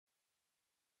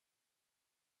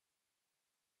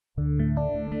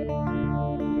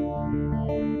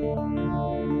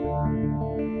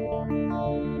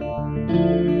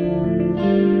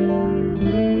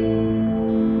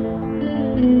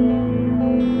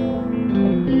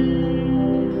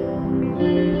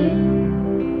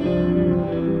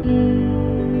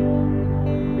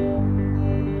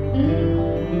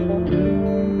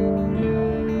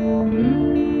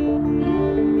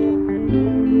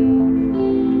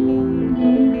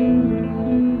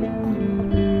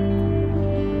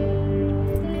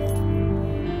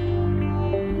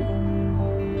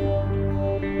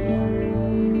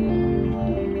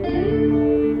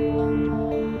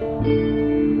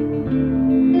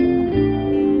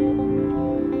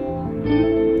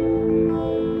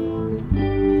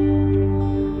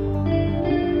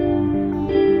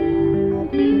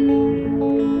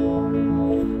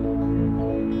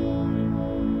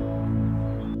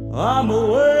I'm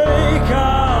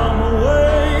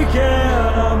awake,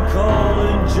 and I'm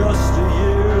calling just to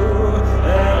you.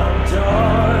 And I'm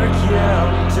dark, yeah,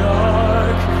 I'm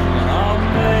dark, and I'll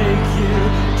make you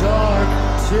dark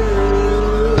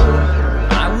too.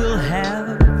 I will have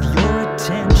your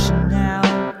attention now.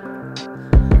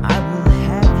 I will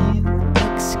have you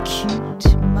execute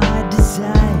my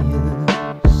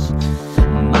desires.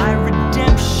 My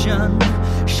redemption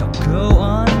shall go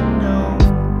unknown.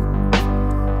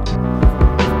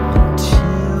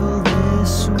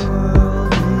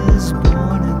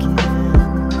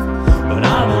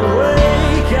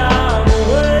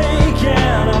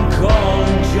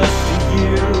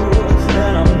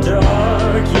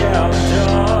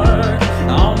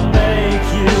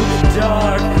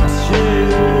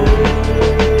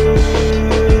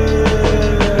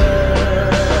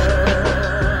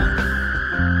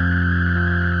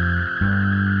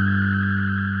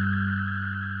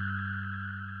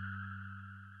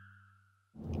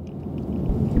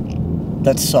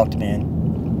 That sucked, man.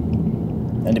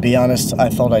 And to be honest, I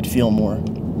thought I'd feel more.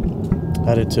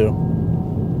 I did too.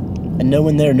 And no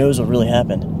one there knows what really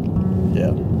happened.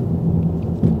 Yeah.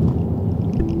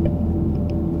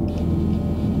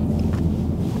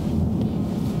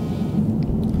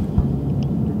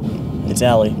 It's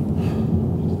Allie.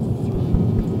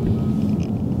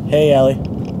 Hey, Allie.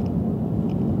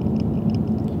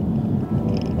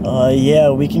 Yeah,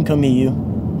 we can come meet you.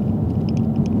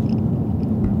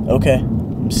 Okay,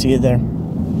 see you there.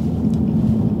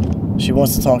 She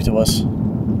wants to talk to us.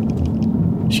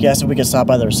 She asked if we could stop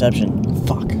by the reception.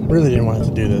 Fuck, I really didn't want to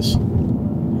have to do this.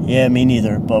 Yeah, me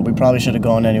neither, but we probably should have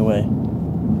gone anyway.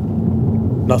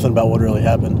 Nothing about what really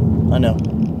happened. I know.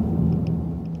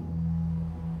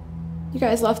 You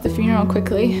guys left the funeral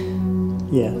quickly.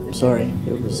 Yeah, sorry.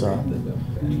 It was,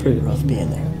 pretty rough being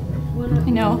there. I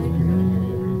know.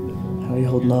 How are you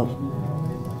holding up?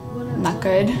 Not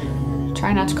good.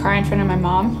 Trying not to cry in front of my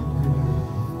mom.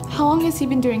 How long has he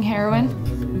been doing heroin?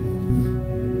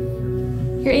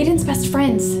 You're Aden's best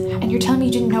friends, and you're telling me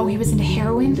you didn't know he was into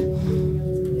heroin?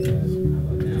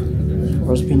 As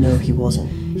far as we know, he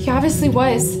wasn't. He obviously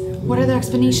was. What other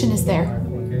explanation is there?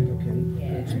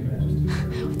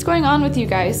 What's going on with you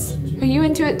guys? Are you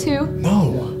into it too?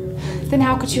 No. Then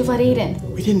how could you have let Aden?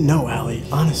 We didn't know, Allie,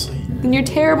 honestly. Then you're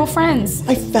terrible friends.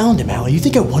 I found him, Allie. You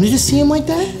think I wanted to see him like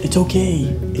that? It's okay.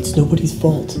 It's nobody's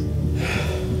fault.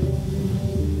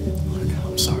 Look,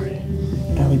 I'm sorry.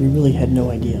 Allie, we really had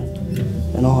no idea.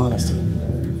 In all honesty.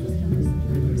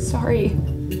 Sorry.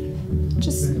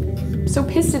 Just so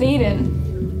pissed at Aden.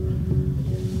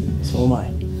 So am I.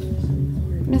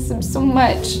 Miss him so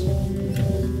much.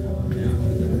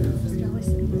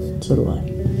 So do I.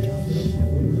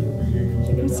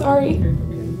 I'm sorry.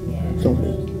 Don't be.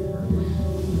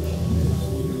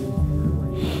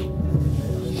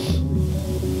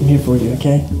 I'm here for you,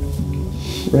 okay?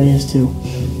 Ray is too.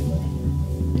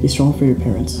 Be strong for your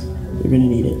parents. You're gonna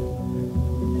need it.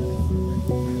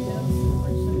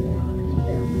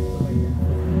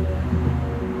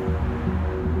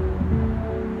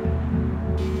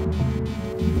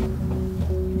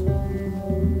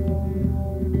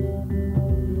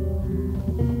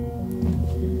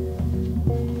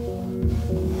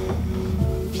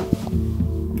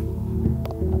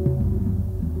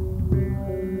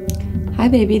 Hi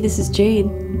baby, this is Jade.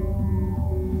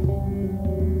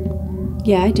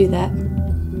 Yeah, I do that.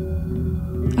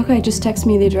 Okay, just text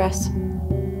me the address.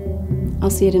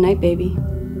 I'll see you tonight, baby.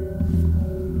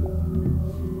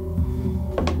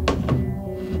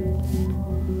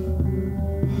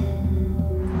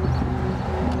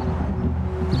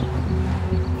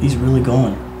 He's really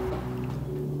gone.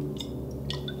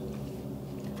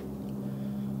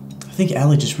 I think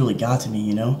Allie just really got to me,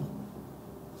 you know?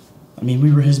 I mean,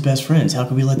 we were his best friends. How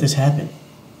could we let this happen?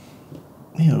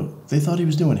 You know, They thought he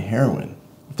was doing heroin.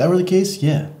 If that were the case,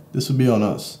 yeah, this would be on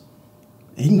us.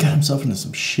 Aden got himself into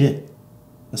some shit.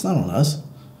 That's not on us.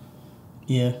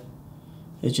 Yeah,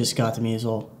 it just got to me is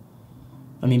all.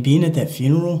 I mean, being at that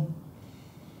funeral,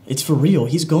 it's for real.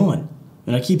 He's gone.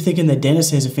 And I keep thinking that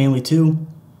Dennis has a family too.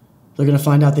 They're going to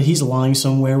find out that he's lying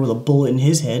somewhere with a bullet in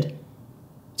his head.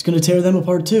 It's going to tear them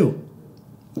apart too.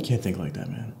 You can't think like that,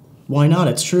 man. Why not?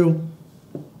 It's true.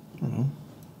 I don't know.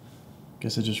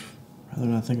 Guess I'd just rather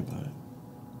not think about it.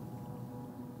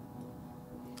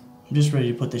 I'm just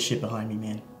ready to put this shit behind me,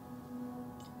 man.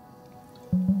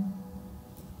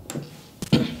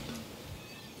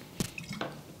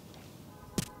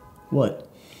 What?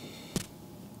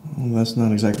 Well, that's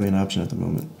not exactly an option at the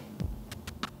moment.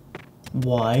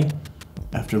 Why?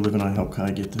 After Liv and I helped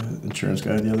Kai get the insurance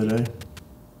guy the other day,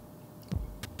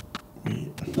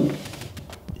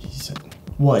 he said...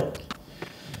 What?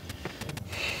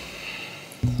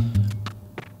 I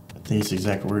think his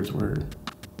exact words were,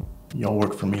 "Y'all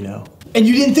work for me now." And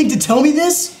you didn't think to tell me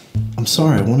this? I'm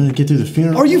sorry, I wanted to get through the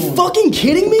funeral. Are you fucking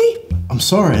kidding me? I'm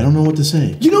sorry, I don't know what to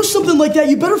say. You know something like that,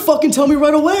 you better fucking tell me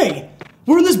right away.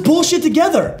 We're in this bullshit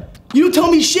together. You don't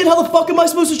tell me shit, how the fuck am I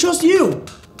supposed to trust you?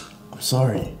 I'm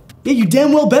sorry. Yeah, you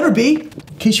damn well better be.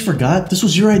 In case you forgot, this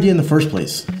was your idea in the first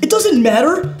place. It doesn't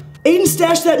matter. Aden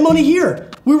stashed that money here.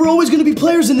 We were always gonna be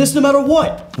players in this no matter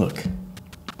what. Look,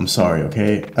 I'm sorry,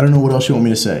 okay? I don't know what else you want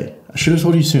me to say. I should have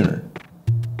told you sooner.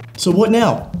 So what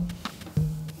now?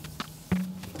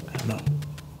 I don't know.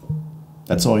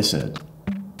 That's all he said.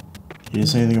 He didn't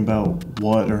say anything about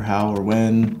what or how or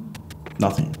when.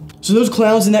 Nothing. So those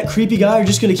clowns and that creepy guy are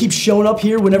just gonna keep showing up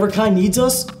here whenever Kai needs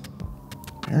us?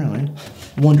 Apparently.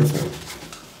 Wonderful.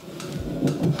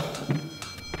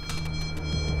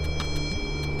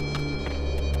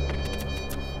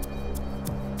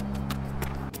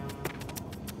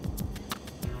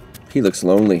 He looks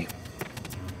lonely.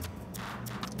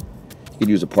 He could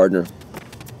use a partner.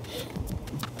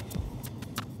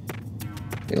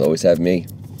 He'll always have me.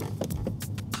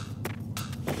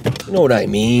 You know what I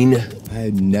mean? I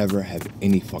never have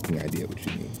any fucking idea what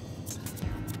you mean.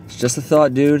 It's just a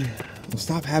thought, dude. Well,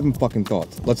 stop having fucking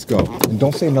thoughts. Let's go. And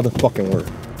don't say another fucking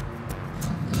word.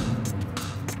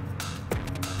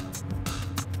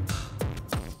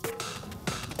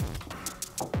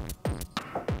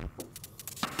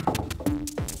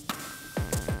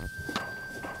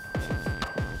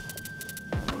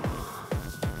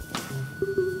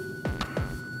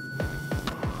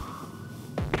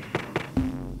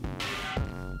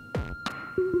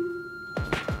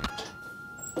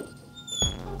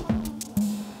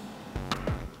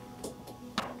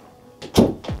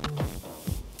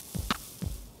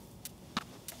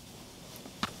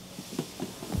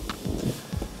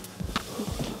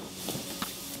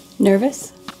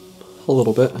 Nervous? A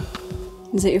little bit.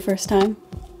 Is it your first time?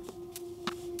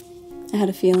 I had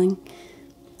a feeling.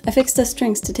 I fixed us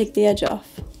drinks to take the edge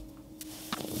off.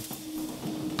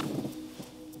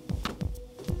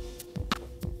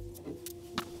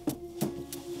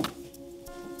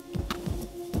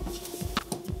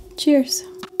 Cheers.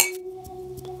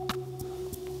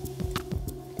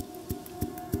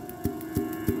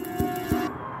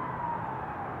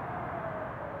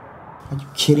 Are you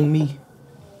kidding me?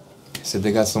 Said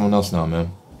they got someone else now,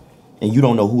 man. And you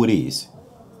don't know who it is?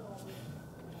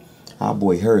 Our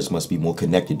boy Harris must be more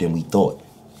connected than we thought.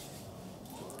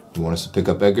 You want us to pick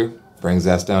up Edgar? Bring his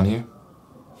ass down here?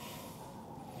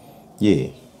 Yeah.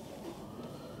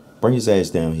 Bring his ass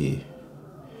down here.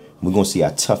 We're gonna see how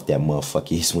tough that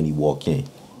motherfucker is when he walk in.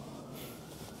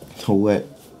 You know what?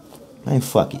 Man,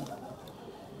 fuck it.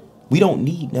 We don't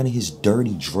need none of his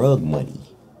dirty drug money.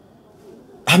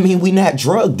 I mean, we not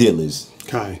drug dealers.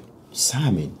 Kai.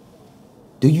 Simon,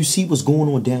 do you see what's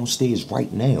going on downstairs right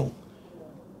now?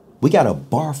 We got a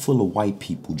bar full of white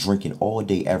people drinking all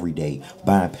day, every day,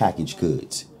 buying packaged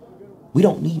goods. We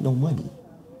don't need no money.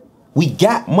 We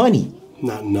got money.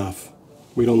 Not enough.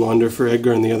 We don't launder for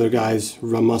Edgar and the other guys,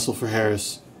 run muscle for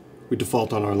Harris. We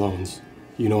default on our loans.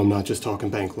 You know I'm not just talking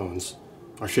bank loans.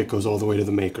 Our shit goes all the way to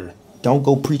the maker. Don't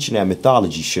go preaching that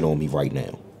mythology shit on me right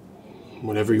now.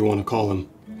 Whatever you want to call him,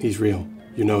 he's real.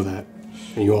 You know that.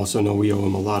 And you also know we owe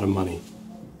him a lot of money.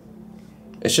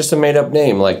 It's just a made-up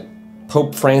name, like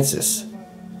Pope Francis.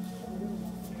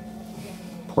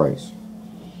 Price.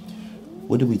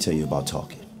 What did we tell you about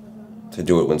talking? To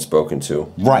do it when spoken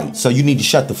to. Right, so you need to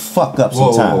shut the fuck up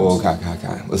Whoa, sometimes. whoa, whoa,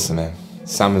 Kai. Listen, man.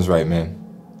 Simon's right, man.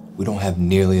 We don't have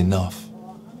nearly enough.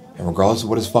 And regardless of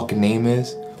what his fucking name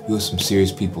is, we owe some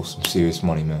serious people some serious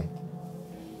money, man.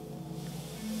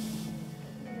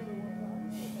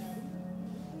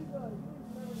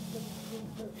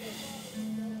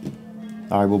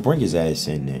 All right, well, bring his ass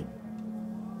in then.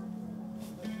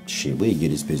 Shit, we'll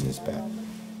get his business back.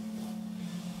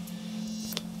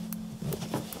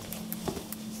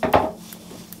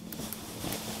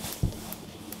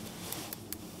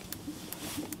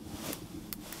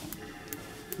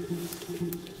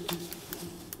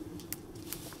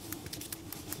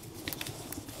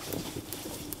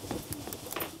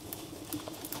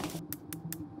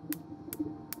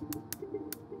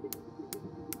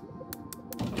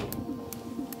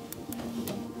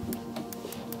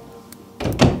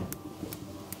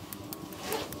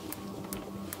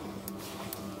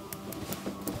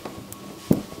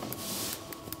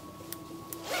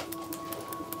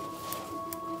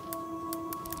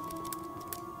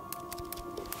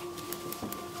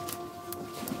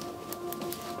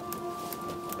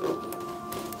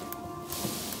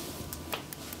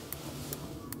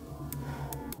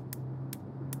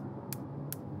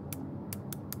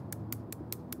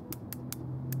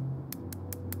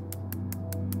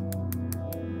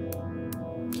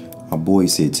 My boy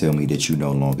said tell me that you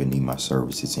no longer need my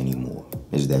services anymore.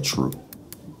 Is that true?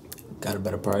 Got a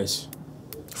better price.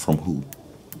 From who?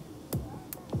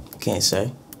 Can't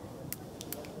say.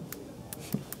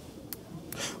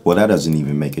 Well, that doesn't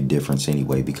even make a difference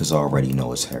anyway because I already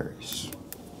know it's Harris.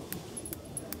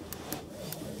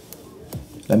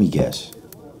 Let me guess.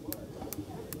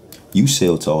 You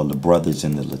sell to all the brothers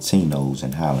and the Latinos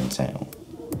in Highlandtown.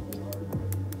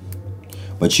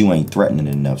 But you ain't threatening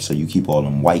enough, so you keep all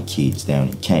them white kids down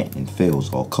in Canton and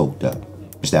Phil's all coked up.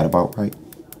 Is that about right?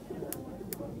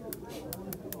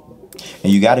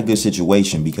 And you got a good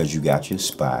situation because you got your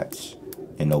spots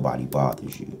and nobody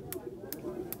bothers you.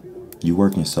 You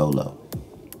working solo.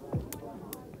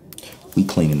 We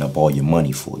cleaning up all your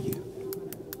money for you.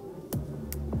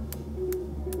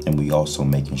 And we also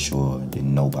making sure that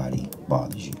nobody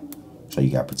bothers you. So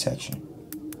you got protection.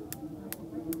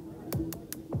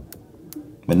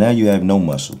 But now you have no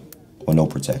muscle or no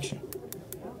protection.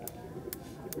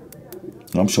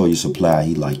 And I'm sure your supplier,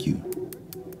 he like you.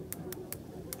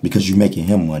 Because you're making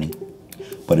him money.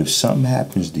 But if something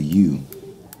happens to you,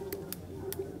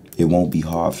 it won't be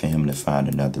hard for him to find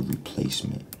another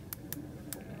replacement.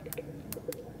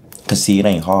 Cause see, it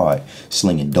ain't hard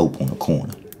slinging dope on a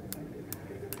corner.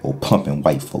 Or pumping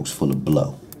white folks full of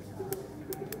blow.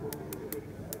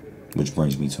 Which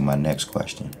brings me to my next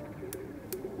question.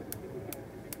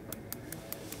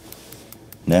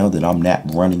 Now that I'm not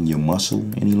running your muscle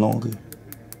any longer,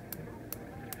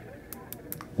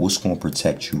 what's gonna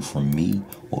protect you from me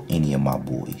or any of my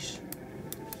boys?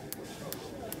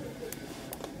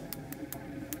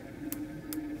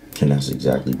 And that's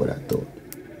exactly what I thought.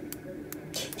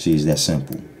 See, it's that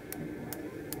simple.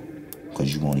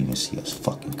 Because you won't even see us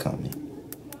fucking coming.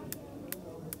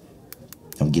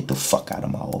 Now get the fuck out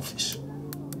of my office.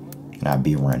 And I'll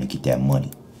be around to get that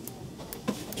money.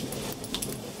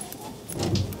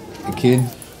 The kid,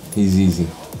 he's easy.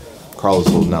 Carlos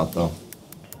holding out, though.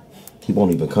 He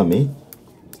won't even come in.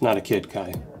 It's not a kid,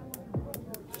 Kai.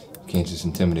 Can't just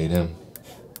intimidate him.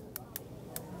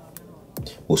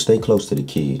 Well, stay close to the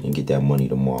kid and get that money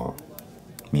tomorrow.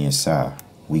 Me and Si,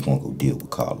 we gonna go deal with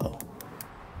Carlo.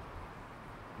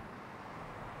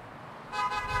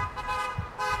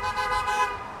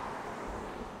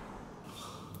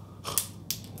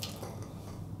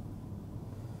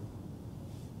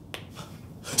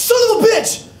 Son of a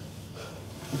bitch!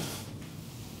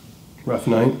 Rough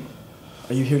night.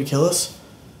 Are you here to kill us?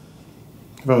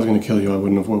 If I was gonna kill you, I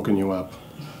wouldn't have woken you up.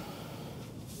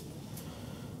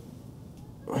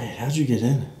 Wait, how'd you get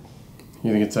in?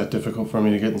 You think it's that difficult for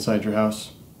me to get inside your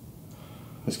house?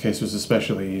 This case was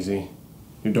especially easy.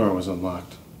 Your door was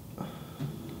unlocked.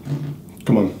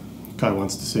 Come on, Kai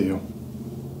wants to see you.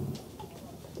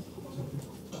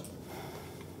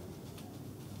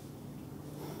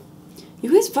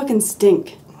 You guys fucking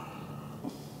stink.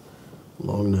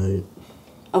 Long night.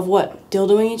 Of what?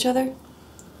 Dildoing each other?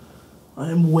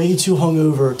 I am way too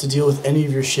hungover to deal with any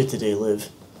of your shit today, Liv.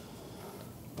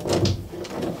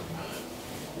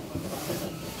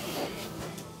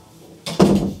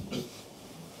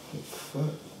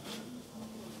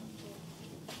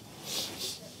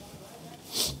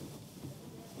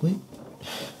 Wait.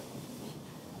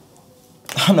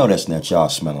 I know that's not y'all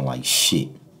smelling like shit.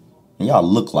 And y'all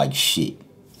look like shit.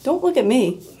 Don't look at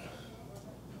me.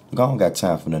 Look, I don't got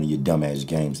time for none of your dumbass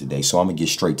games today, so I'm gonna get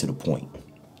straight to the point.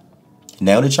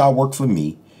 Now that y'all work for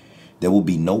me, there will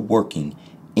be no working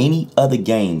any other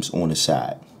games on the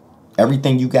side.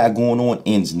 Everything you got going on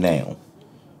ends now.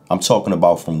 I'm talking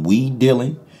about from weed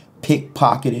dealing,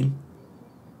 pickpocketing,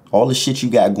 all the shit you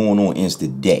got going on ends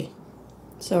today.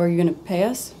 So are you gonna pay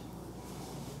us?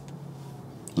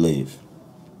 Liv,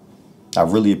 I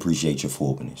really appreciate your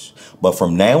forwardness. But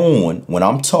from now on, when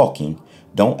I'm talking,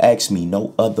 don't ask me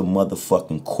no other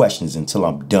motherfucking questions until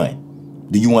I'm done.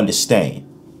 Do you understand?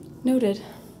 Noted.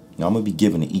 Now, I'm gonna be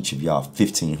giving to each of y'all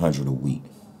 $1,500 a week.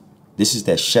 This is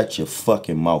that shut your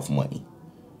fucking mouth money.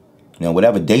 Now,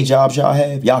 whatever day jobs y'all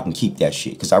have, y'all can keep that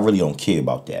shit, because I really don't care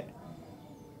about that.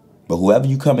 But whoever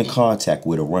you come in contact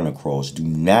with or run across, do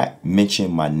not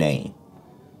mention my name.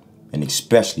 And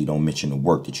especially don't mention the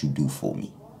work that you do for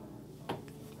me.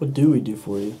 What do we do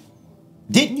for you?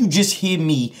 Didn't you just hear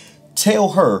me tell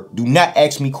her, do not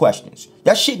ask me questions?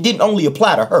 That shit didn't only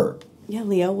apply to her. Yeah,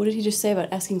 Leo, what did he just say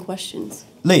about asking questions?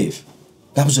 Liv,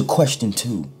 that was a question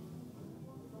too.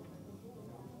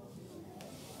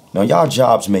 Now, y'all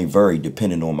jobs may vary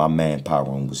depending on my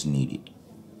manpower and what's needed.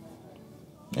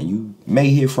 Now, you may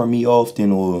hear from me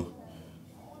often, or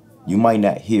you might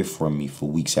not hear from me for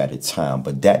weeks at a time,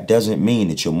 but that doesn't mean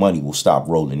that your money will stop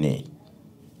rolling in.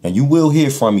 And you will hear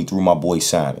from me through my boy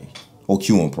Simon or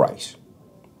Q and Price.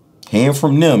 Hearing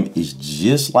from them is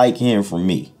just like hearing from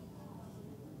me.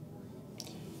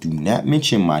 Do not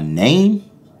mention my name,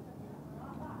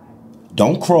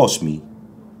 don't cross me,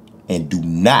 and do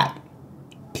not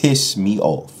piss me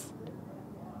off.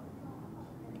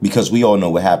 Because we all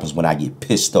know what happens when I get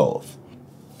pissed off.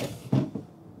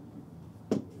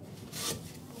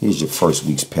 Here's your first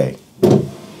week's pay.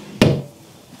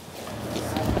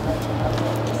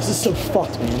 This is so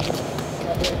fucked, man.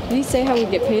 Did he say how we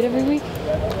get paid every week?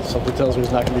 Something tells me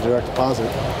it's not gonna be direct deposit.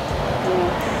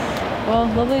 Yeah. Well,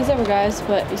 lovely as ever, guys,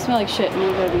 but you smell like shit and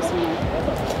you gotta be somewhere.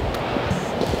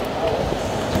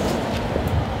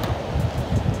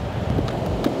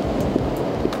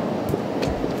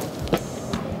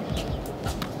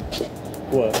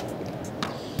 What?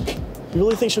 You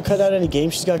really think she'll cut out any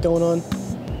games she's got going on?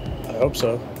 I hope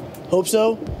so. Hope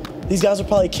so? These guys will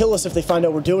probably kill us if they find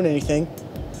out we're doing anything.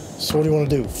 So what do you want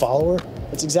to do? Follow her?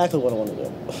 That's exactly what I want to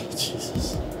do.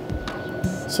 Jesus.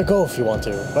 So go if you want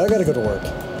to. But I gotta go to work.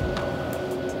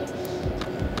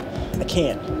 I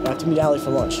can't. I have to meet Allie for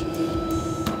lunch.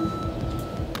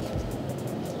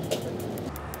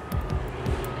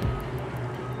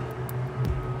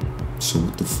 So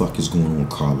what the fuck is going on,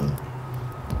 Carlo?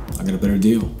 I got a better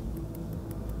deal.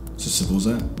 It's as simple as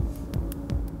that.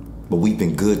 But we've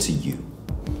been good to you.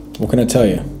 What can I tell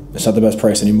you? It's not the best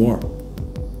price anymore.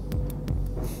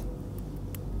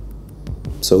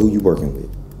 So who you working with?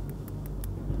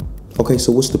 Okay,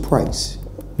 so what's the price?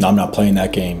 No, I'm not playing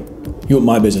that game. You want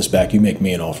my business back, you make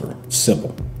me an offer. It's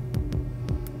simple.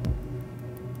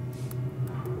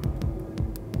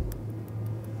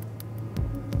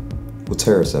 What's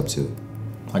Harris up to?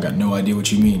 I got no idea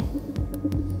what you mean.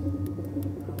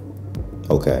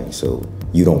 Okay, so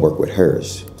you don't work with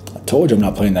Harris. I told you I'm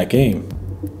not playing that game.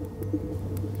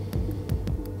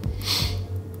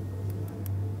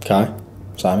 Kai?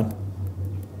 Simon?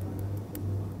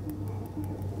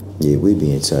 Yeah, we'll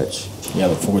be in touch. Yeah, I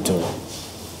look forward to it.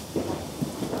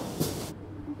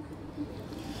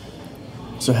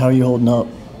 So how are you holding up?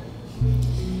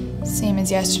 Same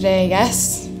as yesterday, I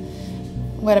guess.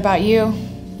 What about you?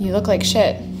 You look like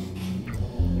shit.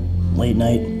 Late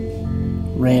night.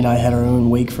 Ray and I had our own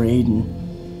wake for Aden.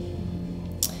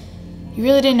 You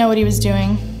really didn't know what he was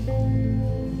doing.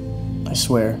 I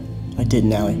swear, I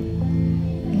didn't, Allie.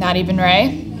 Not even Ray?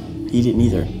 He didn't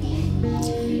either.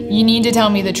 You need to tell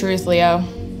me the truth, Leo.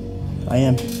 I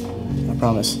am. I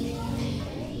promise.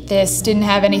 This didn't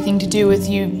have anything to do with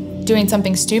you doing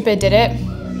something stupid, did it?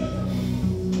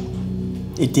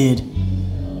 It did.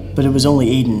 But it was only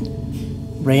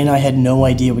Aden. Ray and I had no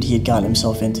idea what he had gotten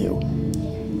himself into.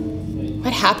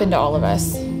 What happened to all of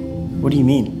us? What do you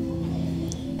mean?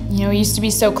 You know, we used to be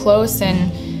so close,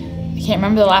 and I can't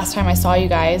remember the last time I saw you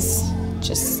guys.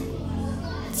 Just,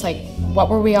 it's like, what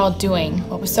were we all doing?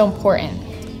 What was so important?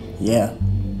 Yeah.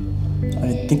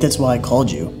 I think that's why I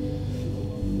called you.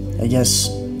 I guess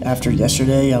after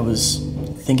yesterday, I was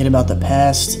thinking about the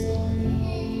past,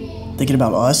 thinking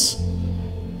about us.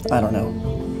 I don't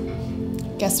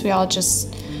know. Guess we all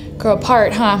just grow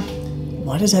apart, huh?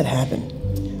 Why does that happen?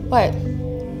 What?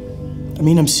 I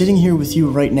mean, I'm sitting here with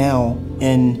you right now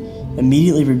and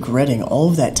immediately regretting all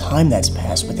of that time that's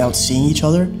passed without seeing each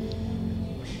other.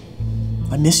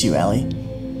 I miss you, Allie.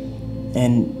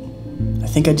 And I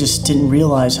think I just didn't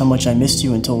realize how much I missed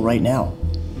you until right now.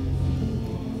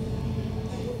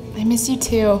 I miss you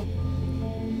too.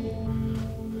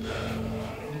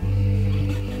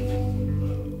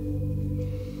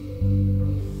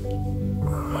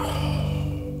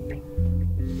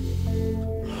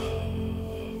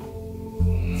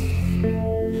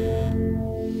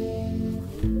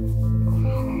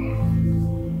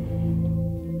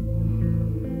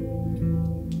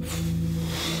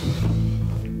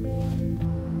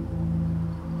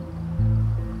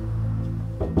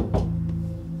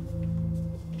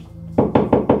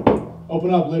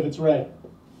 Open up, Liv, it's Ray.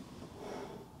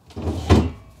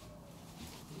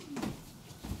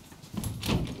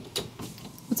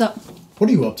 What's up? What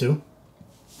are you up to?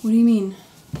 What do you mean?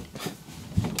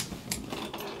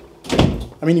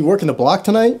 I mean, you working the block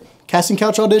tonight? Casting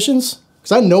couch auditions?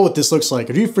 Because I know what this looks like.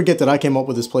 Or do you forget that I came up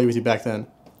with this play with you back then?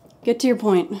 Get to your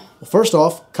point. Well, first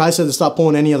off, Kai said to stop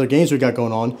pulling any other games we got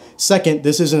going on. Second,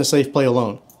 this isn't a safe play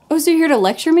alone. Oh, so you're here to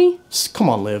lecture me? Come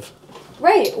on, Liv.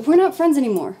 Ray, we're not friends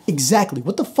anymore. Exactly.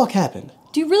 What the fuck happened?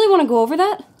 Do you really want to go over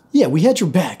that? Yeah, we had your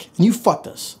back, and you fucked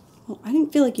us. Well, I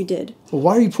didn't feel like you did. Well,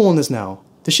 why are you pulling this now?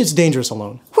 This shit's dangerous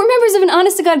alone. We're members of an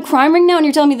honest-to-God crime ring now, and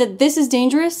you're telling me that this is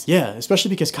dangerous? Yeah, especially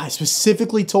because Kai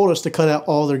specifically told us to cut out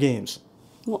all their games.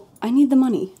 Well, I need the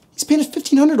money. He's paying us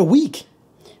 $1,500 a week.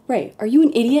 Ray, are you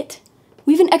an idiot?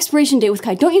 We have an expiration date with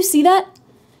Kai. Don't you see that?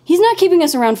 He's not keeping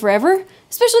us around forever,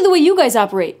 especially the way you guys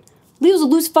operate. Leo's a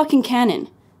loose fucking cannon.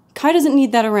 Kai doesn't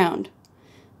need that around.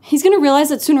 He's gonna realize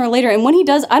that sooner or later, and when he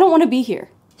does, I don't want to be here.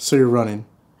 So you're running?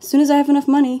 As soon as I have enough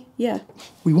money, yeah.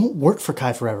 We won't work for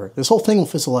Kai forever. This whole thing will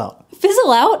fizzle out.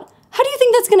 Fizzle out? How do you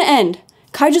think that's gonna end?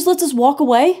 Kai just lets us walk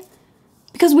away?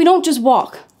 Because we don't just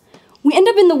walk. We end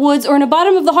up in the woods or in the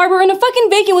bottom of the harbor in a fucking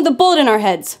vacant with a bullet in our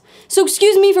heads. So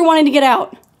excuse me for wanting to get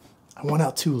out. I want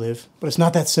out too, Liv, but it's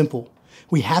not that simple.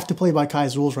 We have to play by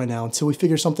Kai's rules right now until we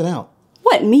figure something out.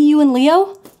 What, me, you, and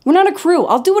Leo? We're not a crew.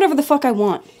 I'll do whatever the fuck I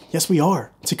want. Yes, we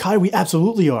are. To Kai, we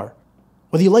absolutely are.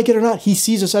 Whether you like it or not, he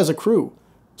sees us as a crew.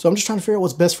 So I'm just trying to figure out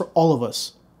what's best for all of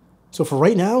us. So for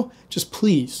right now, just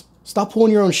please, stop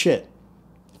pulling your own shit.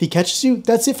 If he catches you,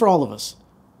 that's it for all of us.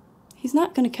 He's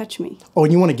not gonna catch me. Oh,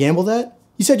 and you want to gamble that?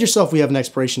 You said yourself we have an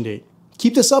expiration date.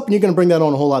 Keep this up and you're going to bring that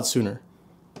on a whole lot sooner.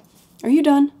 Are you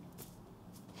done?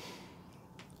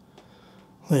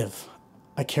 Liv,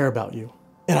 I care about you.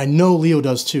 And I know Leo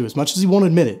does too, as much as he won't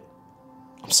admit it.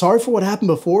 I'm sorry for what happened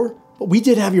before, but we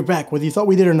did have your back, whether you thought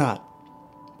we did or not.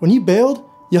 When you bailed,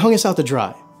 you hung us out to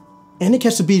dry. And it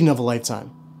catch the beating of a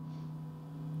lifetime.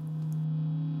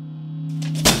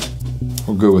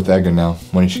 We're good with Edgar now.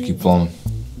 Money should keep flowing.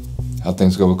 How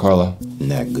things go with Carla?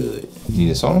 Not good. You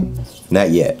need a song? Not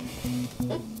yet.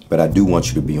 But I do want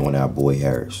you to be on our boy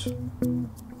Harris.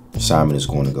 Simon is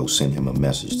going to go send him a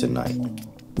message tonight.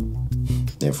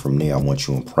 Then from there, I want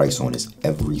you and Price on his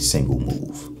every single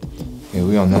move. Yeah,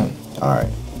 we on that. All right.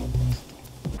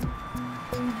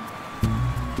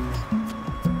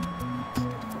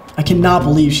 I cannot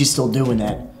believe she's still doing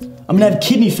that. I'm gonna have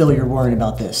kidney failure worrying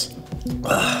about this.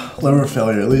 Liver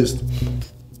failure, at least.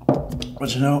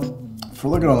 But you know, if we're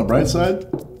looking on the bright side,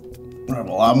 we have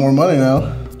a lot more money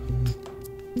now.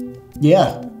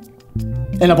 Yeah.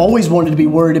 And I've always wanted to be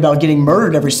worried about getting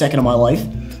murdered every second of my life.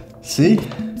 See?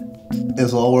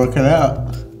 It's all working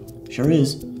out. Sure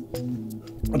is.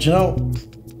 But you know,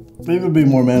 maybe it'll be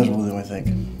more manageable than we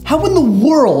think. How in the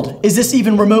world is this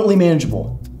even remotely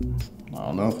manageable? I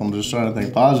don't know if I'm just trying to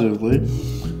think positively.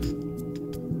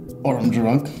 Or I'm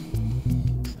drunk.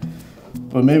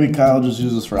 But maybe Kyle just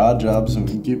uses us for odd jobs and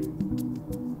we can keep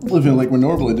living like we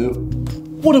normally do.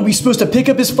 What, are we supposed to pick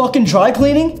up his fucking dry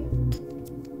cleaning?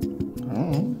 I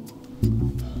don't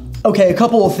know. Okay, a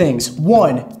couple of things.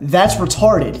 One, that's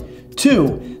retarded.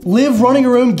 Two, Liv running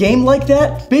her own game like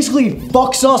that basically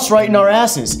fucks us right in our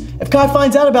asses. If Kai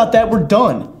finds out about that, we're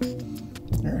done.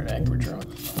 You're an angry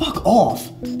drunk. Fuck off.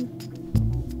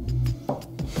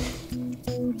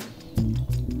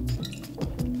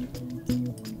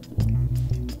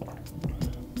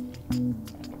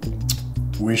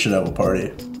 We should have a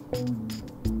party.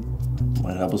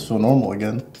 Might help us feel normal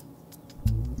again.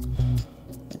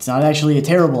 It's not actually a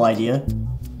terrible idea.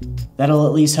 That'll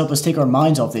at least help us take our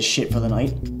minds off this shit for the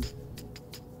night.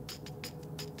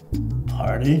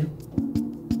 Party?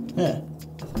 Yeah.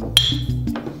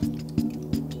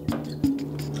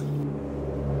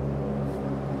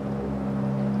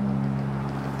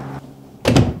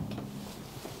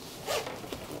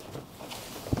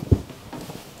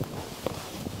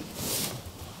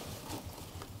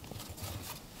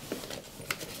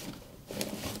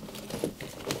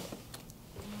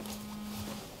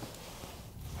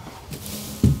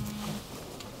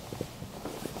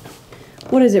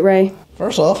 What is it, Ray?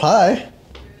 First off, hi.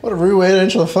 What a rude way to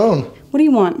answer the phone. What do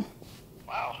you want?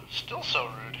 Wow, still so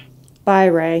rude. Bye,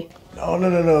 Ray. No,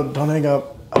 don't hang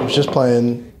up. I was just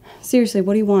playing. Seriously,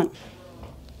 what do you want?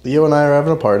 Leo and I are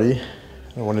having a party.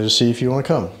 I wanted to see if you want to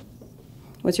come.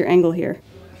 What's your angle here?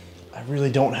 I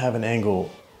really don't have an angle,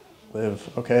 Liv,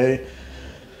 okay?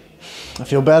 I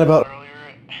feel bad about earlier.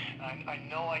 I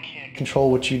know I can't control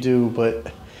what you do,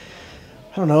 but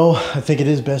I don't know. I think it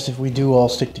is best if we do all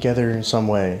stick together in some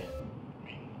way. I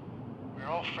mean, we were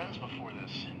all friends before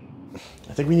this.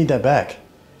 I think we need that back.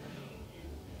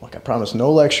 Look, I promise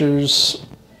no lectures.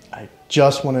 I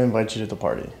just want to invite you to the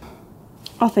party.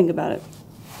 I'll think about it.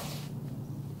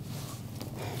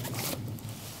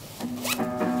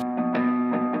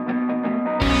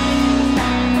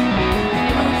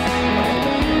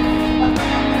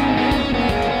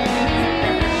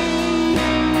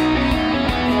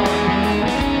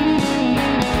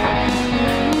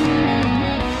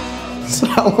 So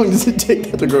how long does it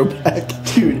take that to grow back?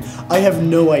 Dude, I have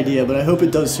no idea, but I hope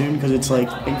it does soon because it's like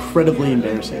incredibly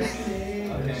embarrassing.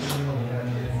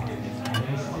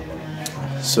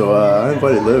 So, I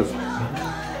invited Liv.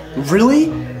 Really?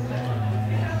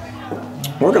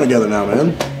 Working together now,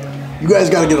 man. You guys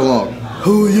gotta get along.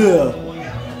 Oh yeah.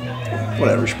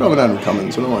 Whatever, she's probably not even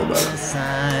coming, so don't worry about it.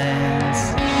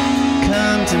 Signs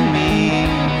come to me.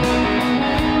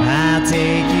 I'll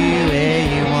take you where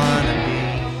you wanna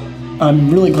be. I'm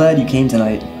really glad you came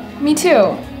tonight. Me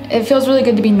too. It feels really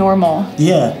good to be normal.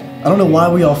 Yeah, I don't know why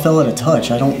we all fell out of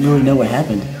touch. I don't really know what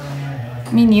happened.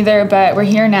 Me neither, but we're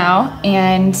here now,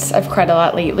 and I've cried a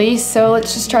lot lately, so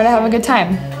let's just try to have a good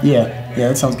time. Yeah,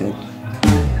 that sounds good.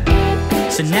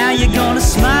 So now you're gonna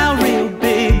smile real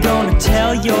big, gonna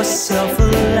tell yourself a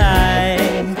lie.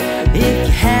 If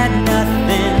you had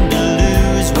nothing to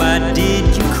lose, why did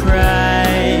you cry?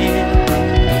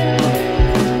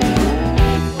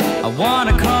 I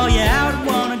wanna call you out,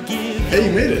 wanna give. Hey,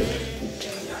 you made it.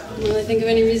 Well, I think of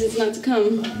any reasons not to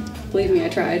come. Believe me, I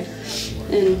tried.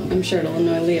 And I'm sure it'll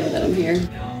annoy Leo that I'm here.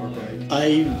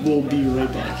 I will be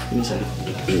right back. Give me a second.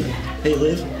 Hey,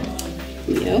 Liv.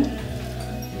 Leo?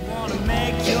 Wanna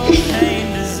make your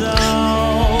pain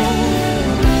dissolve.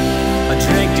 A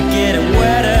drink to get it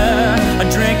wetter, a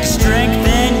drink to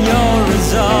strengthen your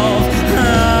resolve.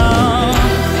 Oh,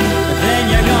 then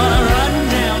you're gonna run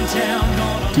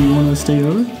downtown. Do you want to stay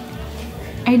over?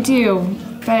 I do,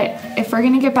 but if we're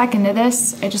gonna get back into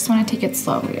this, I just want to take it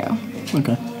slow, Leo.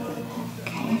 Okay.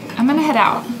 I'm gonna head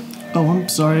out. Oh, I'm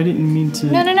sorry. I didn't mean to.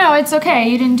 No, it's okay.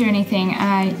 You didn't do anything.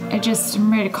 I'm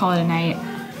ready to call it a night.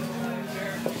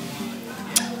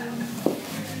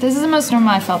 This is the most normal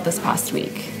I felt this past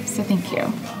week, so thank you.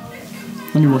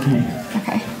 When you're with me.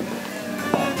 Okay.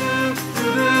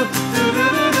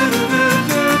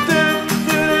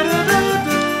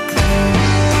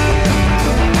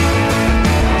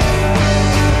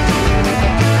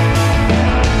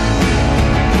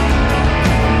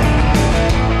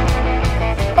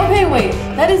 Okay, wait.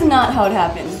 That is not how it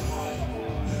happened.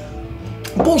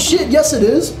 Bullshit, yes it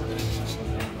is.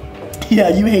 Yeah,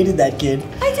 you hated that kid.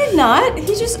 I did not.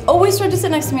 He just always tried to sit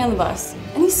next to me on the bus.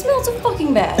 And he smelled so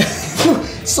fucking bad.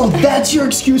 So that's your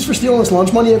excuse for stealing us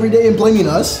lunch money every day and blaming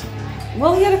us?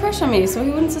 Well, he had a crush on me, so he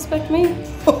wouldn't suspect me.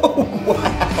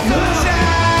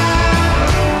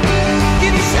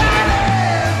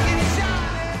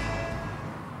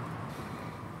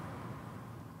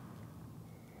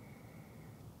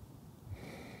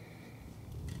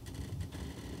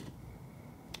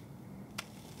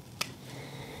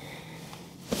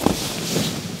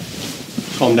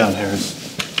 Calm down, Harris.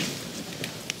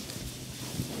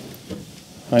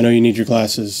 I know you need your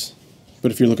glasses,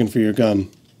 but if you're looking for your gun,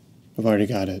 I've already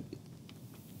got it.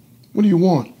 What do you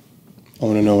want? I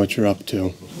want to know what you're up to.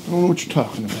 I don't know what you're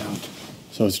talking about.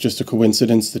 So it's just a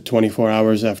coincidence that 24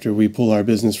 hours after we pull our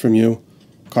business from you,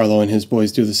 Carlo and his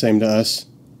boys do the same to us?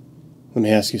 Let me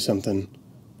ask you something.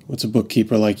 What's a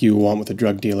bookkeeper like you want with a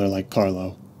drug dealer like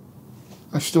Carlo?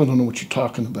 I still don't know what you're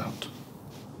talking about.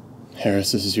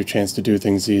 Harris, this is your chance to do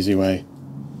things the easy way.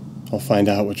 I'll find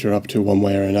out what you're up to one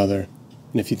way or another,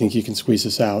 and if you think you can squeeze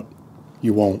us out,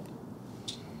 you won't.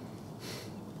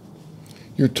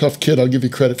 You're a tough kid, I'll give you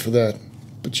credit for that.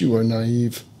 But you are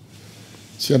naive.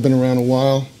 See, I've been around a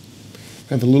while.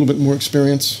 I have a little bit more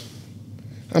experience.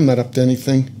 I'm not up to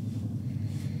anything.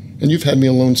 And you've had me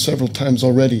alone several times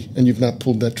already, and you've not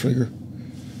pulled that trigger.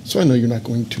 So I know you're not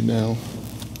going to now.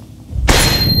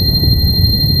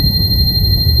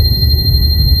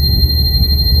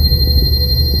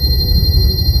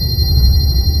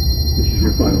 This is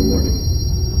your final warning.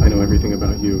 I know everything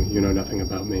about you. You know nothing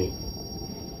about me.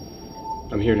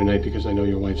 I'm here tonight because I know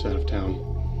your wife's out of town.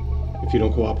 If you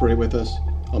don't cooperate with us,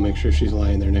 I'll make sure she's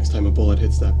lying there next time a bullet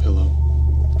hits that pillow.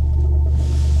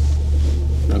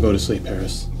 Now go to sleep,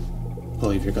 Harris. I'll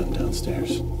leave your gun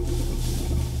downstairs.